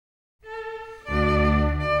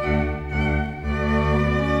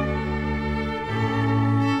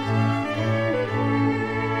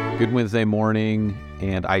Good Wednesday morning,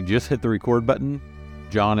 and I just hit the record button.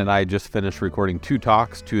 John and I just finished recording two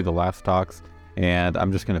of the last talks, and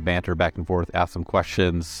I'm just going to banter back and forth, ask some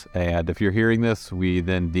questions, and if you're hearing this, we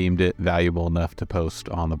then deemed it valuable enough to post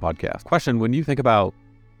on the podcast. Question, when you think about,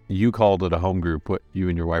 you called it a home group, what you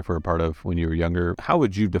and your wife were a part of when you were younger, how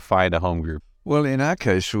would you define a home group? Well, in our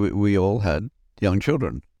case, we all had young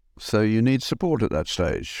children. So you need support at that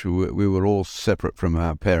stage. We were all separate from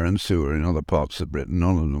our parents who were in other parts of Britain.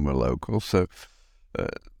 None of them were local. So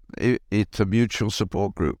it's a mutual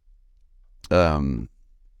support group. At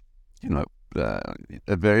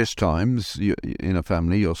various times in a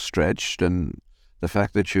family, you're stretched, and the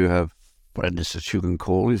fact that you have friends that you can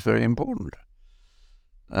call is very important.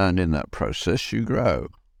 And in that process, you grow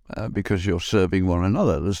because you're serving one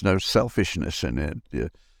another. There's no selfishness in it.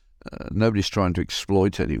 Nobody's trying to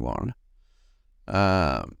exploit anyone.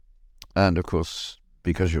 And of course,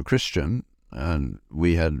 because you're Christian, and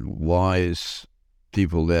we had wise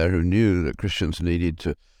people there who knew that Christians needed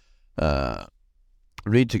to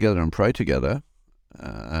read together and pray together,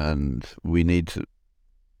 and we did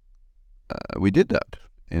that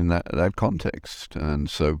in that context. And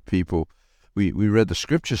so we read the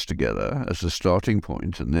scriptures together as a starting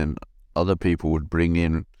point, and then other people would bring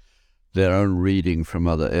in their own reading from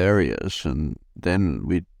other areas, and then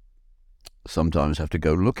we'd sometimes have to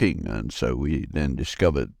go looking. And so we then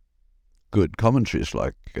discovered good commentaries.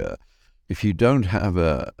 Like if you don't have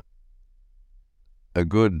a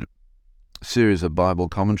good series of Bible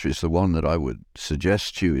commentaries, the one that I would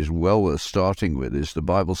suggest to you is well worth starting with is The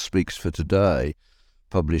Bible Speaks for Today,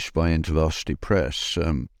 published by InterVarsity Press.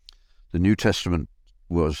 The New Testament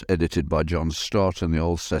was edited by John Stott, and the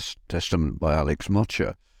Old Testament by Alex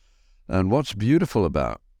Mocha. And what's beautiful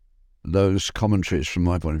about those commentaries, from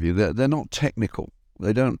my point of view, they're not technical.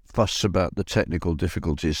 They don't fuss about the technical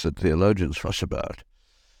difficulties that theologians fuss about.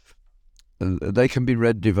 They can be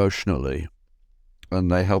read devotionally,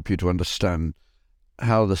 and they help you to understand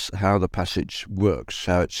how the passage works,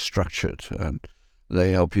 how it's structured, and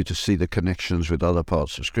they help you to see the connections with other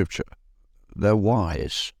parts of Scripture. They're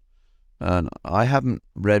wise. And I haven't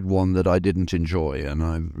read one that I didn't enjoy, and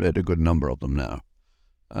I've read a good number of them now.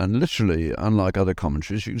 And literally, unlike other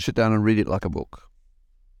commentaries, you can sit down and read it like a book.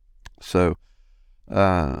 So,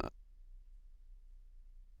 I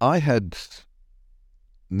had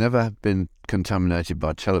never been contaminated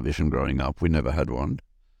by television growing up. We never had one.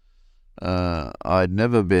 I'd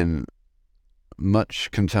never been much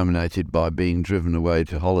contaminated by being driven away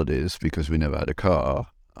to holidays because we never had a car.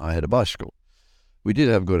 I had a bicycle. We did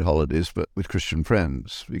have good holidays, but with Christian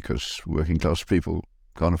friends, because working class people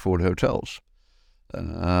can't afford hotels.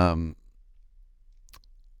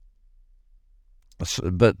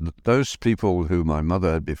 But those people who my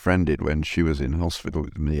mother had befriended when she was in hospital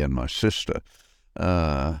with me and my sister,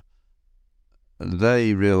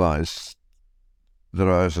 they realized that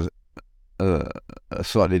I was a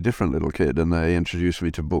slightly different little kid, and they introduced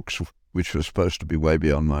me to books which were supposed to be way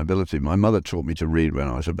beyond my ability. My mother taught me to read when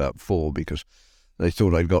I was about 4 because they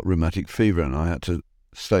thought I'd got rheumatic fever, and I had to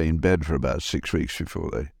stay in bed for about 6 weeks before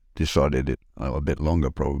they decided it. A bit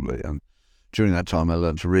longer probably. And during that time I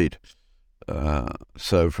learned to read.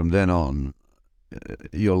 So from then on,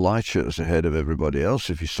 your light years ahead of everybody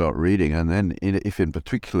else if you start reading. And then if in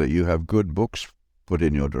particular you have good books put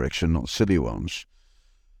in your direction, not silly ones,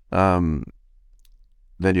 then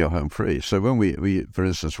you're home free. So when we for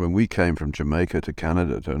instance, when we came from Jamaica to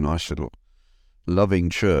Canada to a nice little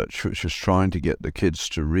loving church which was trying to get the kids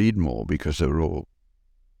to read more because they were all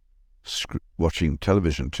watching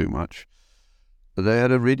television too much, they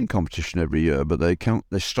had a reading competition every year, but they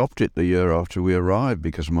stopped it the year after we arrived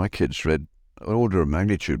because my kids read an order of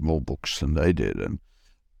magnitude more books than they did. And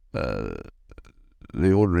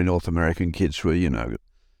the ordinary North American kids were,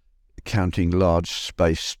 counting large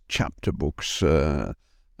spaced chapter books. They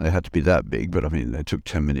had to be that big, but I mean, they took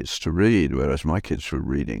 10 minutes to read, whereas my kids were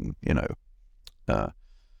reading,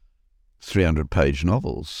 300-page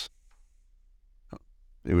novels.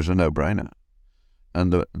 It was a no-brainer.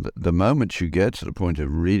 And the moment you get to the point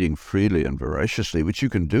of reading freely and voraciously, which you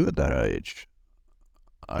can do at that age,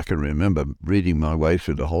 I can remember reading my way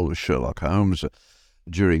through the whole of Sherlock Holmes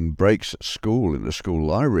during breaks at school in the school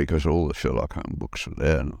library because all the Sherlock Holmes books were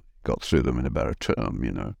there, and got through them in about a term,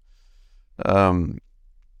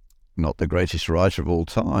 Not the greatest writer of all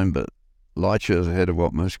time, but light years ahead of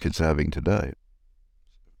what most kids are having today.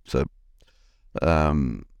 So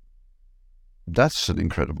that's an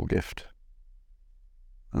incredible gift.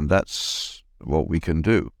 And that's what we can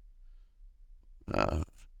do.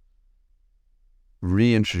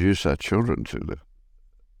 Reintroduce our children to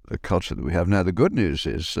the culture that we have. Now, the good news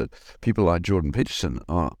is that people like Jordan Peterson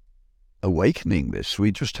are awakening this.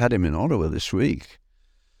 We just had him in Ottawa this week,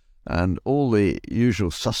 and all the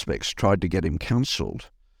usual suspects tried to get him cancelled,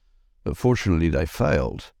 but fortunately they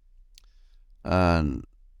failed. And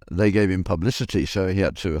they gave him publicity, so he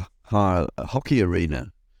had to hire a hockey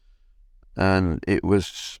arena, and it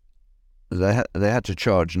was they had to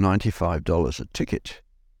charge $95 a ticket,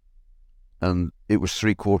 and it was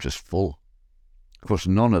 3/4 full. Of course,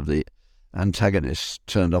 none of the antagonists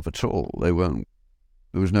turned up at all. There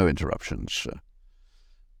was no interruptions.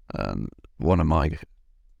 And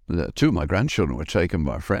two of my grandchildren were taken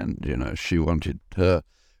by a friend. You know, she wanted her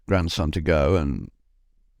grandson to go, and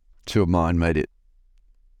two of mine made it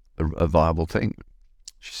a viable thing.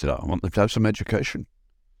 She said, I want them to have some education.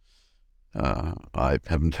 I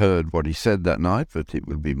haven't heard what he said that night, but it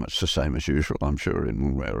will be much the same as usual, I'm sure, in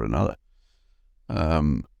one way or another.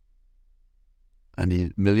 And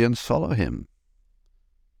millions follow him.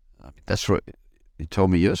 That's what he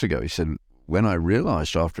told me years ago. He said, when I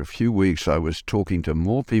realized after a few weeks I was talking to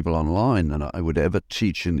more people online than I would ever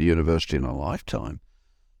teach in the university in a lifetime,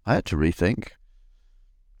 I had to rethink.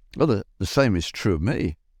 Well, the same is true of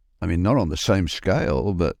me. I mean, not on the same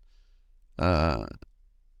scale, but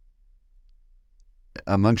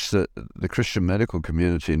amongst the Christian medical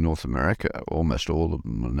community in North America, almost all of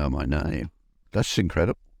them will know my name. That's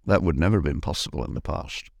incredible. That would never have been possible in the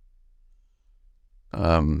past.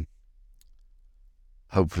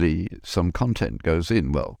 Hopefully some content goes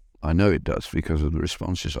in. Well, I know it does because of the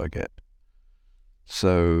responses I get.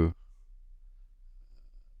 So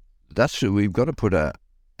we've got to put our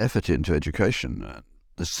effort into education.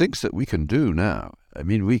 There's things that we can do now. I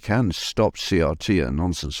mean, we can stop CRT and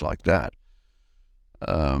nonsense like that.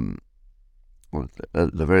 Well,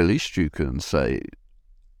 at the very least, you can say,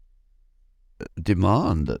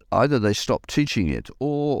 demand that either they stop teaching it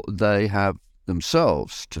or they have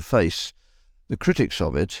themselves to face the critics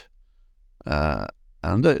of it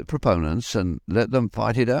and the proponents and let them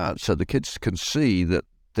fight it out so the kids can see that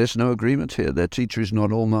there's no agreement here. Their teacher is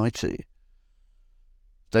not almighty.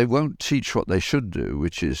 They won't teach what they should do,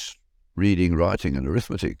 which is reading, writing, and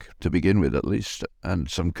arithmetic, to begin with at least, and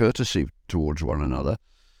some courtesy towards one another.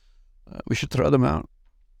 We should throw them out.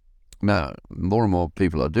 Now, more and more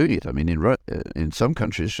people are doing it. I mean, in some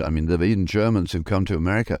countries, I mean, there have been Germans who've come to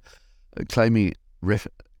America claiming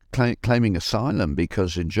asylum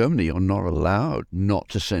because in Germany you're not allowed not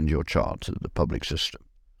to send your child to the public system.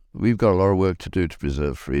 We've got a lot of work to do to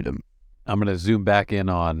preserve freedom. I'm going to zoom back in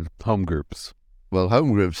on home groups. Well,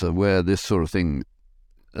 home groups are where this sort of thing,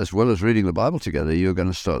 as well as reading the Bible together, you're going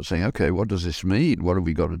to start saying, okay, what does this mean? What have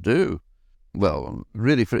we got to do? Well,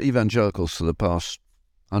 really, for evangelicals for the past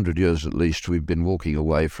 100 years at least, we've been walking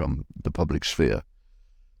away from the public sphere.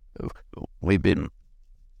 We've been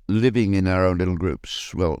living in our own little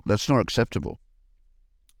groups. Well, that's not acceptable.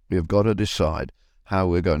 We've got to decide how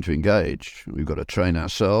we're going to engage. We've got to train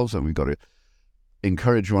ourselves, and we've got to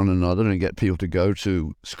encourage one another and get people to go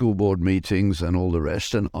to school board meetings and all the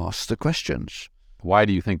rest and ask the questions. Why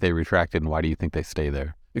do you think they retracted, and why do you think they stay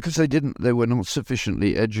there? Because they were not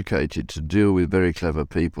sufficiently educated to deal with very clever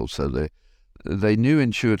people, so they knew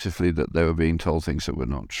intuitively that they were being told things that were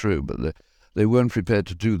not true, but they weren't prepared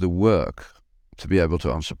to do the work to be able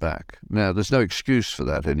to answer back. Now, there's no excuse for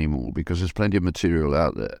that anymore because there's plenty of material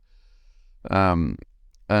out there.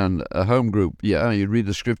 And a home group, you read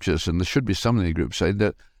the scriptures, and there should be some in the group saying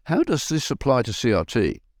that, how does this apply to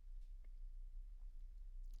CRT?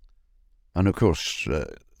 And of course,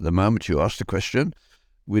 the moment you ask the question,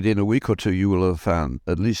 within a week or two, you will have found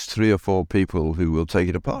at least 3 or 4 people who will take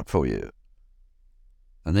it apart for you.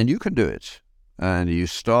 And then you can do it. And you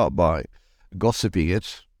start by gossiping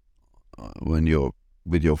it when you're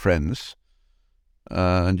with your friends,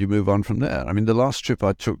 and you move on from there. I mean, the last trip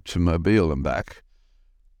I took to Mobile and back,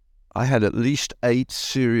 I had at least 8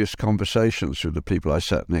 serious conversations with the people I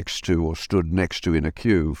sat next to or stood next to in a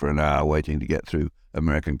queue for an hour waiting to get through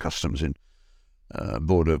American customs in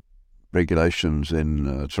border regulations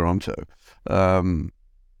in Toronto. I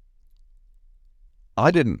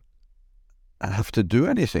didn't have to do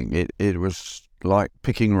anything. It was like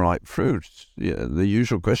picking ripe fruit. Yeah, the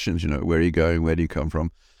usual questions, where are you going? Where do you come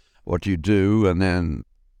from? What do you do? And then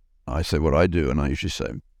I say what I do, and I usually say,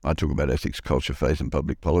 I talk about ethics, culture, faith, and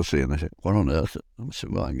public policy. And they say, what on earth? I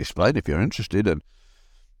said, well, I can explain if you're interested. And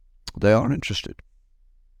they are interested.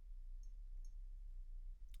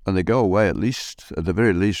 And they go away at the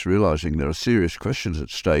very least, realizing there are serious questions at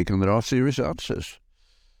stake and there are serious answers.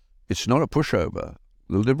 It's not a pushover.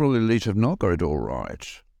 The liberal elite have not got it all right.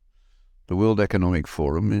 The World Economic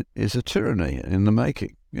Forum is a tyranny in the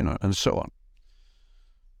making, and so on.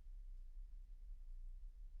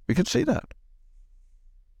 We can see that.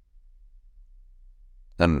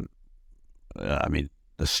 And I mean,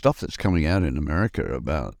 the stuff that's coming out in America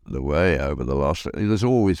about the way over the last... There's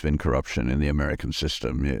always been corruption in the American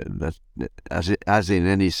system, as in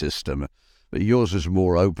any system. But yours is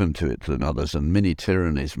more open to it than others, and many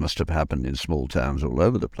tyrannies must have happened in small towns all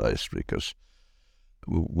over the place, because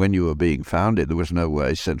when you were being founded, there was no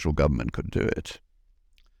way central government could do it.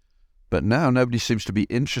 But now nobody seems to be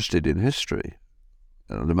interested in history.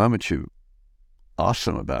 The moment you ask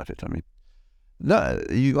them about it, I mean, no,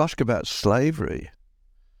 you ask about slavery.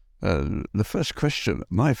 My first question,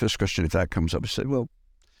 if that comes up, is say, well,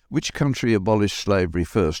 which country abolished slavery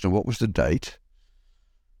first, and what was the date?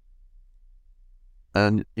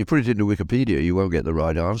 And you put it into Wikipedia, you won't get the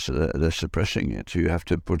right answer. They're suppressing it. You have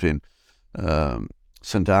to put in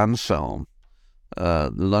St. Anselm,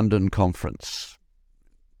 the London Conference,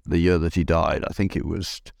 the year that he died. I think it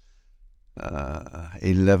was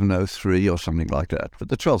 1103 or something like that, but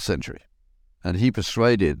the 12th century. And he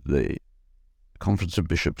persuaded the Conference of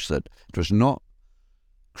Bishops that it was not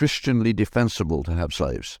Christianly defensible to have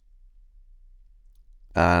slaves.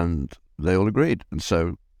 And they all agreed. And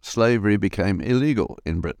so slavery became illegal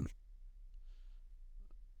in Britain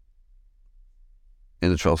in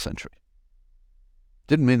the 12th century.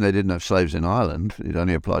 Didn't mean they didn't have slaves in Ireland. It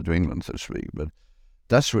only applied to England, so to speak. But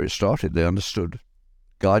that's where it started. They understood,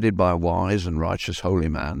 guided by a wise and righteous holy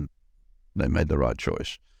man, they made the right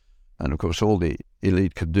choice. And of course, all the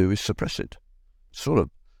elite could do is suppress it. Sort of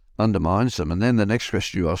undermines them. And then the next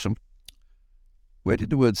question you ask them, where did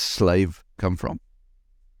the word slave come from?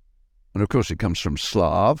 And of course it comes from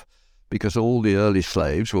Slav, because all the early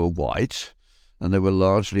slaves were white, and they were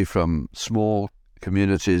largely from small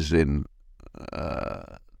communities in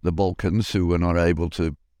the Balkans who were not able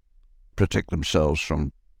to protect themselves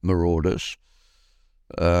from marauders.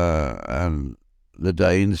 And the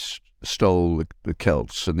Danes stole the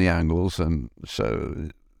Celts and the Angles, and so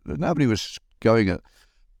nobody was going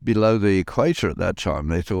below the equator at that time.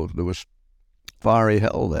 They thought there was fiery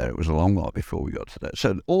hell there. It was a long while before we got to that.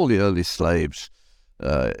 So all the early slaves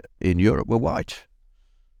in Europe were white,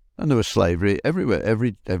 and there was slavery everywhere.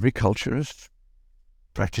 Every culture has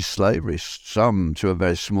practiced slavery, some to a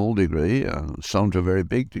very small degree, some to a very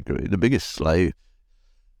big degree. The biggest slave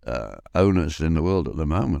owners in the world at the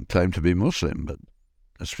moment claim to be Muslim, but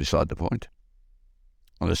that's beside the point.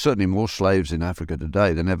 And there's certainly more slaves in Africa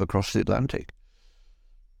today than ever crossed the Atlantic.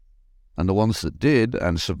 And the ones that did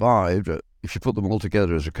and survived, if you put them all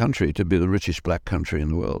together as a country, to be the richest black country in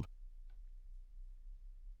the world.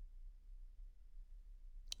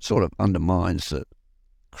 Sort of undermines the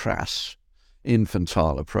crass,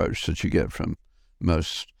 infantile approach that you get from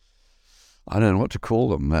most, I don't know what to call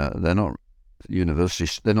them. They're not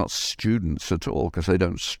universities, they're not students at all, because they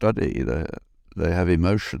don't study. They have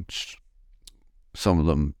emotions. Some of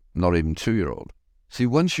them not even 2-year-old. See,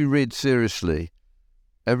 once you read seriously,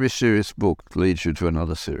 every serious book leads you to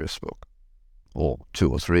another serious book, or 2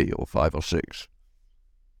 or 3 or 5 or 6.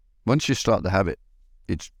 Once you start the habit,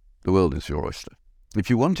 the world is your oyster. If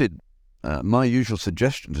you wanted, my usual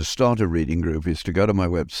suggestion to start a reading group is to go to my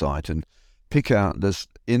website and pick out,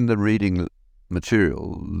 in the reading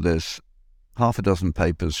material, there's half a dozen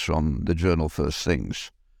papers from the journal First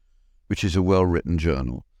Things, which is a well-written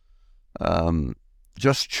journal.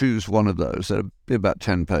 Just choose one of those. There'll be about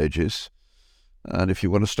 10 pages. And if you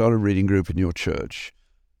want to start a reading group in your church,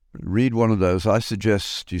 read one of those. I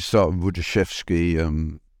suggest you start with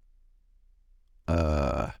Wojciechowski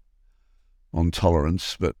on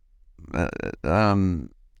tolerance, but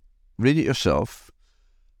read it yourself.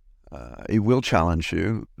 It will challenge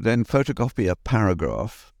you. Then photocopy a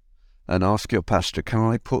paragraph and ask your pastor, can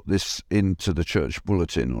I put this into the church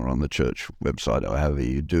bulletin or on the church website, or however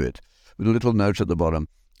you do it, with a little note at the bottom.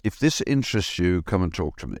 If this interests you, come and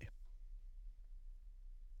talk to me.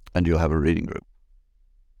 And you'll have a reading group.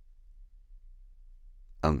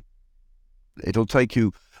 And it'll take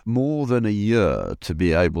you more than a year to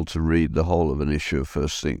be able to read the whole of an issue of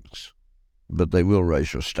First Things, but they will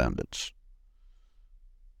raise your standards.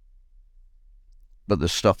 But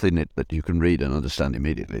there's stuff in it that you can read and understand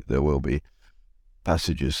immediately. There will be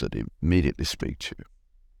passages that immediately speak to you.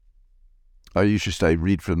 I usually say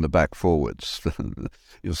read from the back forwards.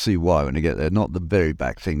 You'll see why when you get there. Not the very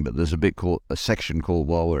back thing, but there's a section called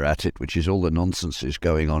While We're At It, which is all the nonsenses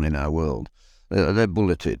going on in our world. They're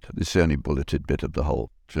bulleted. It's the only bulleted bit of the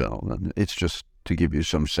whole journal. And it's just to give you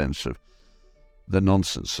some sense of the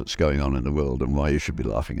nonsense that's going on in the world and why you should be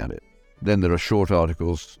laughing at it. Then there are short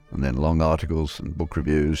articles, and then long articles, and book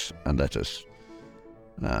reviews, and letters.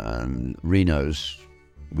 And Reno's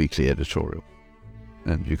weekly editorial.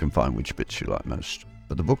 And you can find which bits you like most.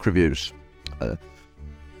 But the book reviews,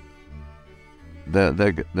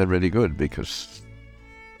 they're really good, because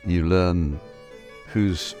you learn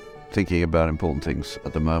who's thinking about important things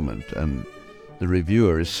at the moment, and the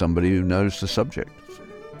reviewer is somebody who knows the subject.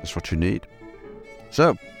 That's what you need.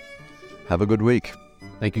 So, have a good week.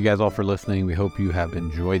 Thank you guys all for listening. We hope you have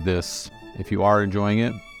enjoyed this. If you are enjoying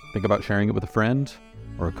it, think about sharing it with a friend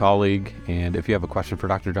or a colleague. And if you have a question for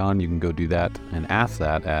Dr. John, you can go do that and ask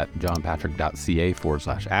that at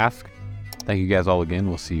johnpatrick.ca/ask. Thank you guys all again.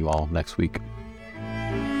 We'll see you all next week.